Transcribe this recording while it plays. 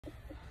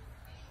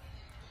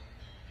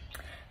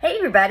Hey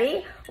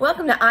everybody,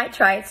 welcome to I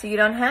Try It So You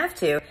Don't Have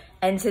To.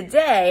 And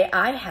today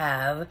I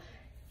have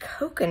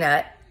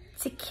coconut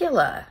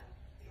tequila.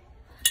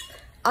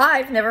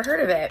 I've never heard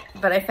of it,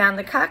 but I found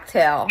the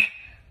cocktail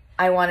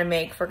I want to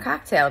make for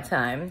cocktail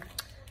time.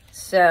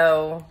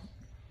 So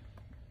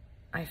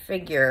I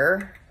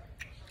figure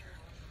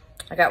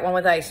I got one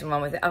with ice and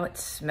one with, oh, it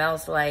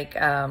smells like,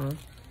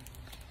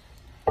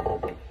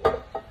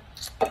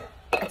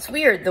 it's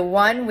weird. The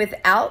one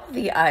without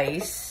the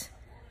ice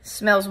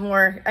smells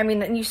more, I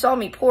mean, you saw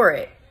me pour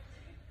it.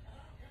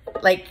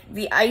 Like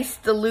the ice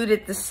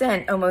diluted the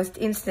scent almost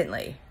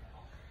instantly.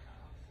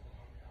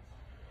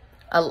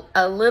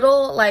 A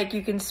little like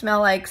you can smell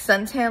like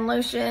suntan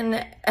lotion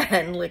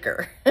and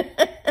liquor. All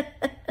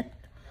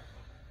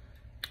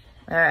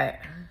right.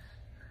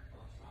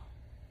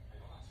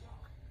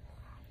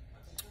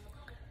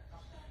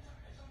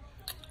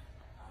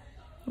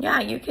 Yeah,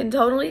 you can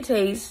totally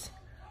taste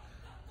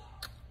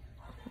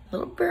a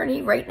little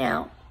burny right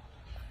now.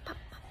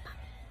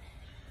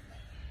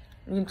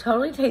 You can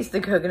totally taste the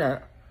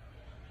coconut.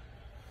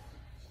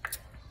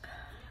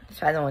 Let's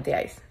try the one with the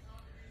ice.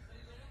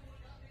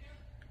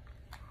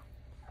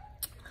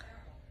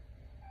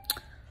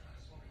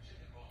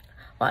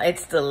 Well,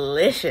 it's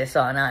delicious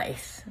on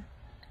ice.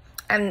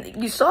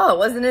 And you saw it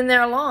wasn't in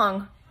there long.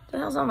 What the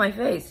hell's on my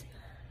face?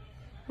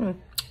 All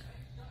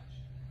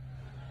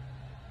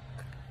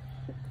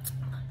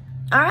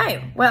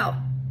right, well,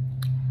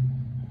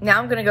 now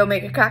I'm gonna go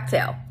make a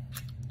cocktail.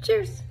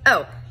 Cheers.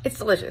 Oh, it's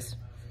delicious.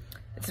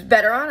 It's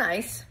better on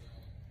ice.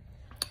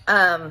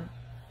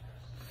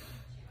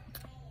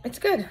 It's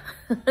good.